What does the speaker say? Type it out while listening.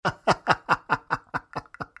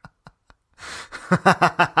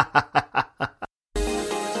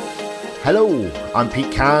Hello, I'm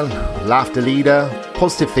Pete Can, laughter leader,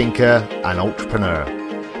 positive thinker and entrepreneur.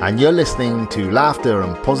 And you're listening to Laughter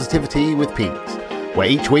and Positivity with Pete, where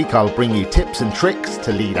each week I'll bring you tips and tricks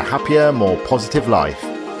to lead a happier, more positive life.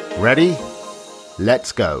 Ready?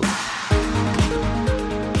 Let's go.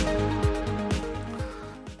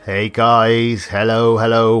 Hey guys,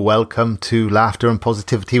 hello, welcome to Laughter and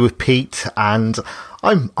Positivity with Pete, and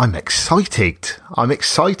I'm excited.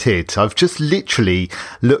 I've just literally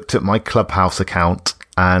looked at my Clubhouse account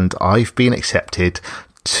and I've been accepted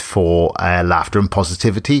for a Laughter and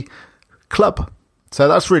Positivity Club. So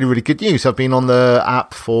that's really, really good news. I've been on the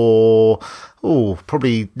app for,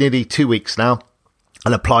 probably nearly 2 weeks now.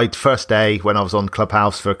 And applied first day when I was on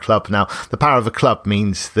Clubhouse for a club. Now, the power of a club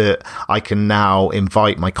means that I can now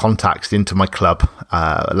invite my contacts into my club,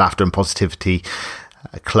 Laughter and Positivity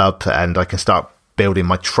Club, and I can start building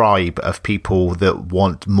my tribe of people that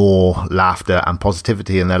want more laughter and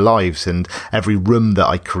positivity in their lives. And every room that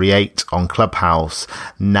I create on Clubhouse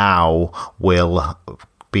now will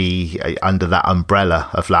be under that umbrella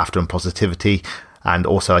of laughter and positivity. And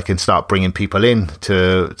also I can start bringing people in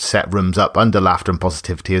to set rooms up under laughter and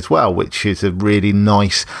positivity as well, which is a really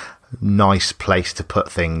nice place to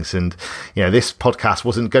put things. And, you know, this podcast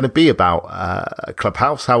wasn't going to be about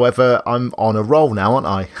Clubhouse. However, I'm on a roll now, aren't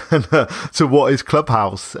I? So what is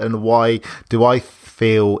Clubhouse and why do I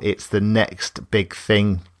feel it's the next big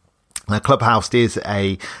thing? Now, Clubhouse is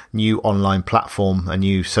a new online platform, a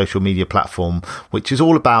new social media platform, which is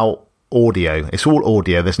all about audio. It's all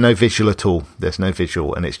audio. There's no visual at all. There's no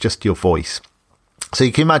visual, and it's just your voice. So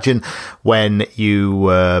you can imagine when you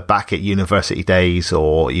were back at university days,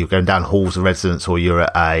 or you're going down halls of residence, or you're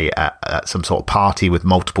at some sort of party with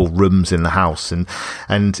multiple rooms in the house,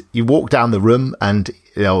 and you walk down the room and,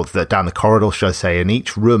 you know, down the corridor, should I say, and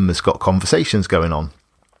each room has got conversations going on.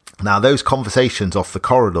 Now, those conversations off the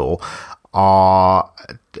corridor are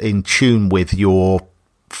in tune with your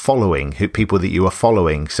following, people that you are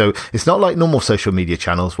following. So it's not like normal social media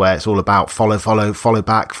channels where it's all about follow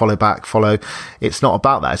back. It's not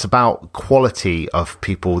about that. It's about quality of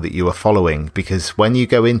people that you are following, because when you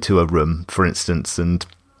go into a room, for instance, and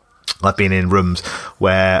I've been in rooms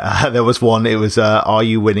where there was one, it was Are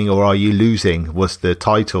You Winning or Are You Losing was the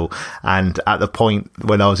title. And at the point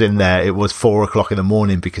when I was in there, it was 4 o'clock in the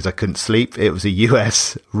morning because I couldn't sleep. It was a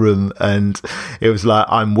US room, and it was like,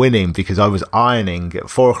 I'm winning because I was ironing at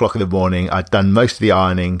 4 o'clock in the morning. I'd done most of the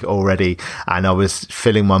ironing already, and I was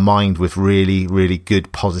filling my mind with really, really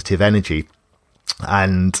good positive energy.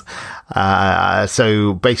 And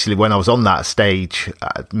so basically when I was on that stage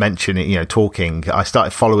mentioning, talking, I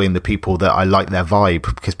started following the people that I like their vibe,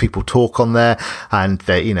 because people talk on there, and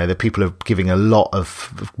the people are giving a lot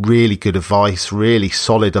of really good advice, really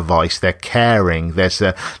solid advice. They're caring. There's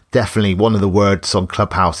definitely one of the words on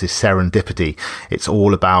Clubhouse is serendipity. It's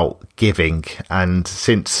all about giving. And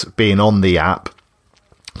since being on the app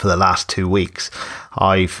for the last 2 weeks,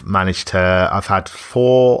 I've had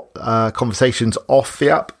 4 conversations off the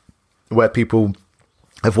app where people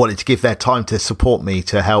have wanted to give their time to support me,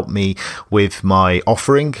 to help me with my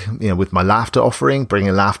offering, with my laughter offering,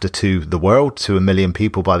 bringing laughter to the world, to 1 million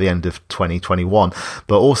people by the end of 2021.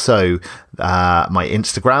 But also my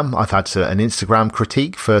Instagram. I've had an Instagram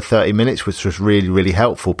critique for 30 minutes, which was really, really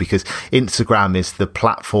helpful, because Instagram is the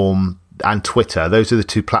platform, and Twitter. Those are the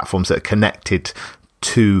 2 platforms that are connected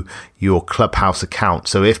to your Clubhouse account.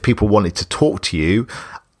 So if people wanted to talk to you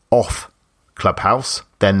off Clubhouse,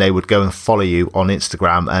 then they would go and follow you on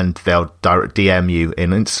Instagram, and they'll direct DM you in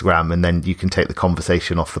Instagram, and then you can take the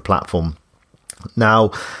conversation off the platform. Now,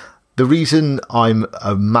 the reason I'm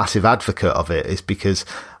a massive advocate of it is because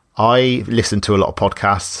I listen to a lot of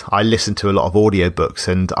podcasts. I listen to a lot of audiobooks,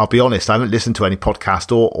 and I'll be honest, I haven't listened to any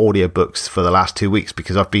podcast or audiobooks for the last 2 weeks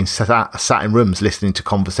because I've been sat in rooms listening to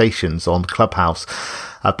conversations on Clubhouse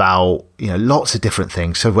about, lots of different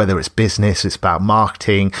things. So whether it's business, it's about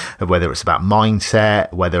marketing, whether it's about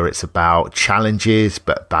mindset, whether it's about challenges,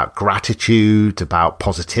 but about gratitude, about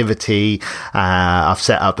positivity. I've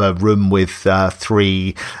set up a room with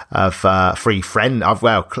 3 friends.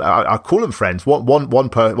 I call them friends.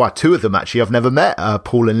 2 of them actually I've never met,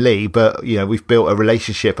 Paul and Lee, but we've built a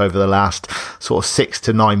relationship over the last sort of 6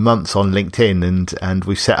 to 9 months on LinkedIn, and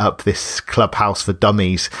we've set up this Clubhouse for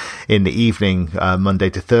Dummies in the evening,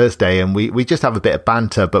 Monday to Thursday, and we just have a bit of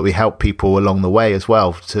banter, but we help people along the way as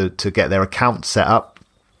well to get their accounts set up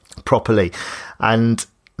properly. And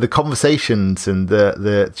the conversations and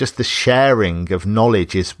the just the sharing of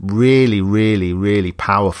knowledge is really, really, really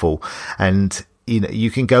powerful. And you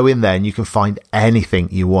can go in there and you can find anything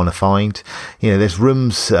you want to find. There's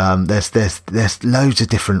rooms, there's loads of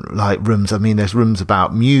different like rooms. I mean, there's rooms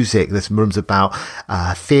about music, there's rooms about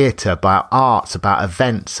theatre, about arts, about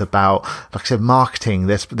events, about, like I said, marketing.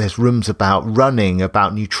 There's rooms about running,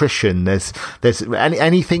 about nutrition. There's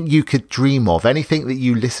anything you could dream of, anything that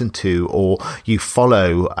you listen to or you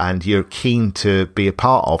follow and you're keen to be a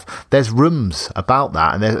part of. There's rooms about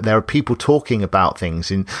that, and there are people talking about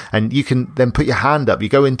things, and you can then put your hand up. You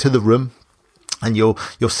go into the room and you'll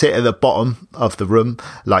sit at the bottom of the room,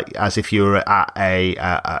 like as if you were at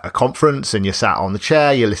a conference and you're sat on the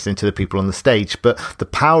chair, you're listening to the people on the stage. But the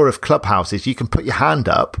power of Clubhouse is you can put your hand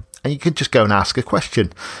up and you can just go and ask a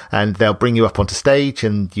question, and they'll bring you up onto stage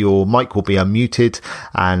and your mic will be unmuted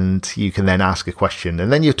and you can then ask a question.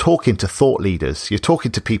 And then you're talking to thought leaders. You're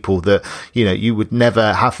talking to people that, you would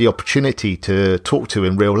never have the opportunity to talk to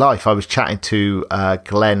in real life. I was chatting to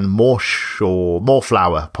Glenn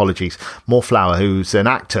Moorflower, who's an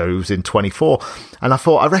actor who's in 24. And I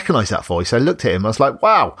thought, I recognise that voice. I looked at him. I was like,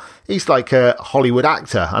 wow, he's like a Hollywood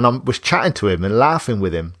actor. And I was chatting to him and laughing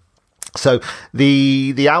with him. So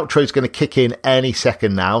the outro is going to kick in any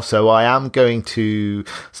second now. So I am going to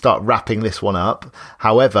start wrapping this one up.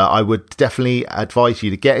 However, I would definitely advise you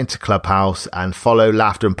to get into Clubhouse and follow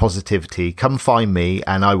Laughter and Positivity. Come find me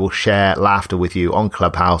and I will share laughter with you on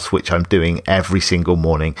Clubhouse, which I'm doing every single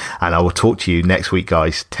morning. And I will talk to you next week,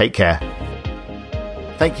 guys. Take care.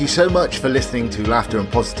 Thank you so much for listening to Laughter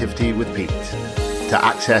and Positivity with Pete. To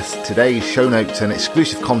access today's show notes and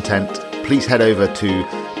exclusive content, please head over to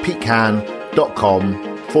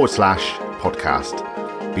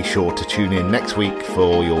petecan.com/podcast. Be sure to tune in next week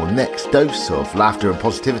for your next dose of laughter and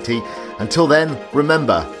positivity. Until then,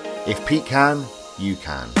 remember, if Pete can, you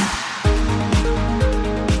can.